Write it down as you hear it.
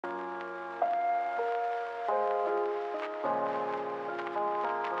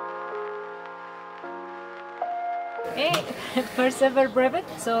Hey, first ever brevet.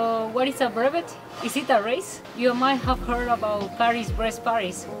 So what is a brevet? Is it a race? You might have heard about Brest,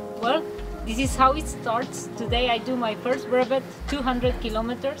 Paris. Well, this is how it starts. Today I do my first brevet, 200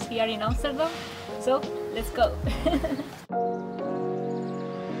 kilometers here in Amsterdam. So let's go.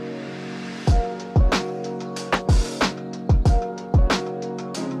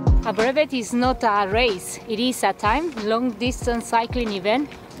 A brevet is not a race. It is a long distance cycling event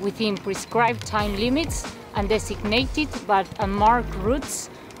within prescribed time limits and designated but unmarked routes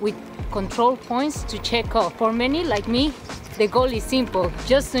with control points to check off. For many like me, the goal is simple,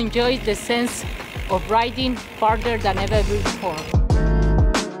 just to enjoy the sense of riding farther than ever before.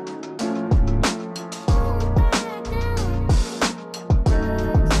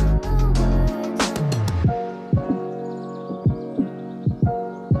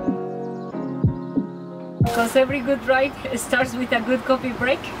 Because every good ride starts with a good coffee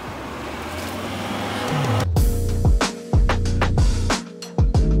break.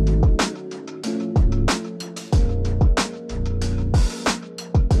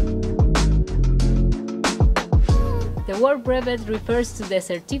 The word brevet refers to the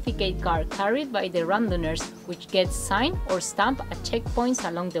certificate card carried by the randonneurs, which gets signed or stamped at checkpoints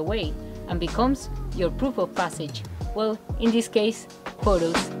along the way and becomes your proof of passage. Well, in this case,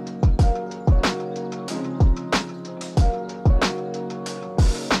 photos.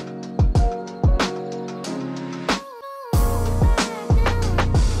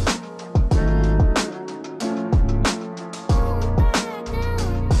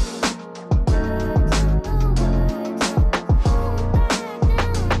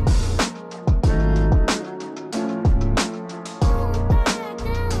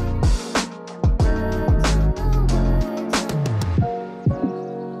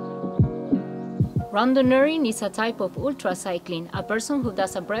 Randonneuring is a type of ultracycling. A person who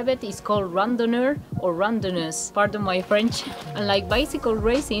does a brevet is called randonneur or randonneuse. Pardon my French. Unlike bicycle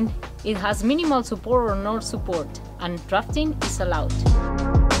racing, it has minimal support or no support, and drafting is allowed.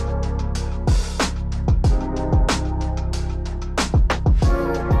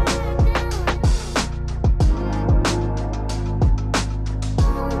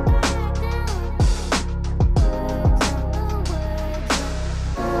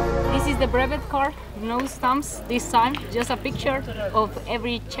 The brevet card, no stamps this time, just a picture of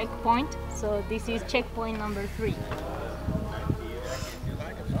every checkpoint. So this is checkpoint number 3.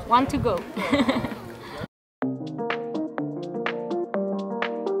 1 to go.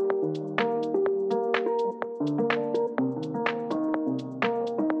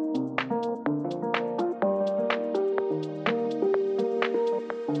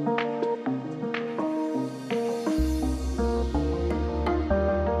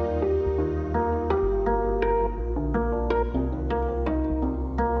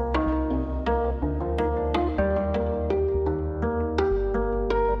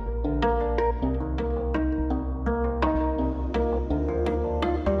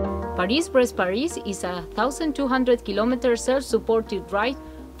 Paris-Brest Paris is a 1,200 kilometer self-supported ride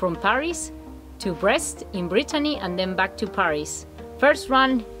from Paris to Brest in Brittany and then back to Paris. First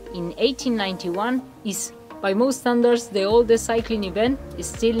run in 1891, is by most standards the oldest cycling event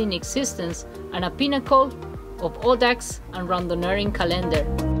still in existence and a pinnacle of ODAC's and Randonneuring calendar.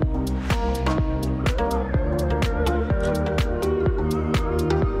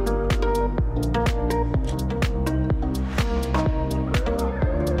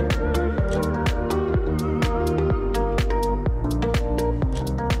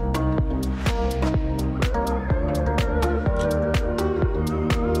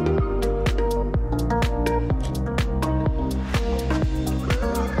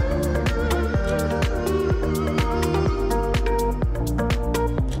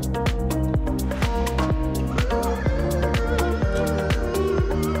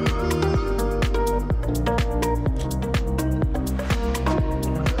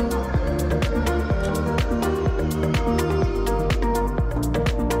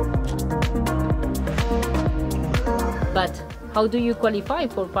 But how do you qualify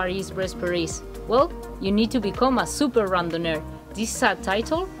for Paris-Brest Paris? Well, you need to become a super randonneur. This is a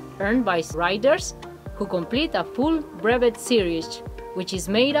title earned by riders who complete a full brevet series, which is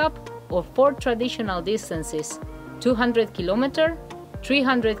made up of 4 traditional distances: 200 km,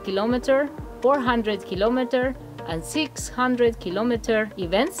 300 km, 400 km, and 600 km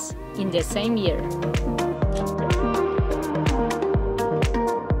events in the same year.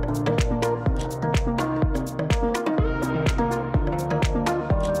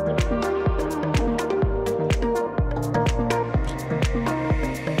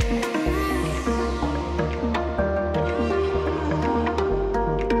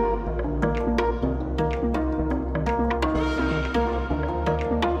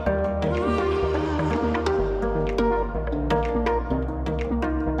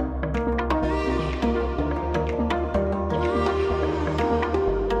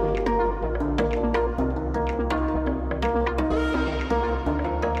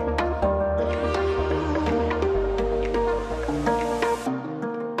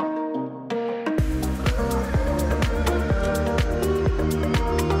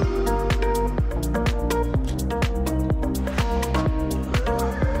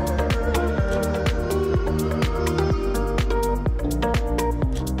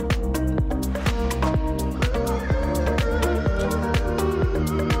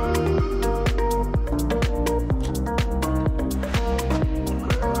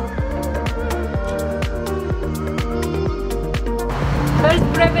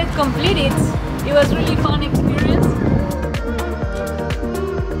 brevet completed. It was really fun experience.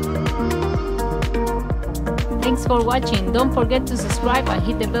 Thanks for watching. Don't forget to subscribe and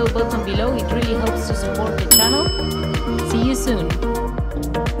hit the bell button below. It really helps to support the channel. See you soon.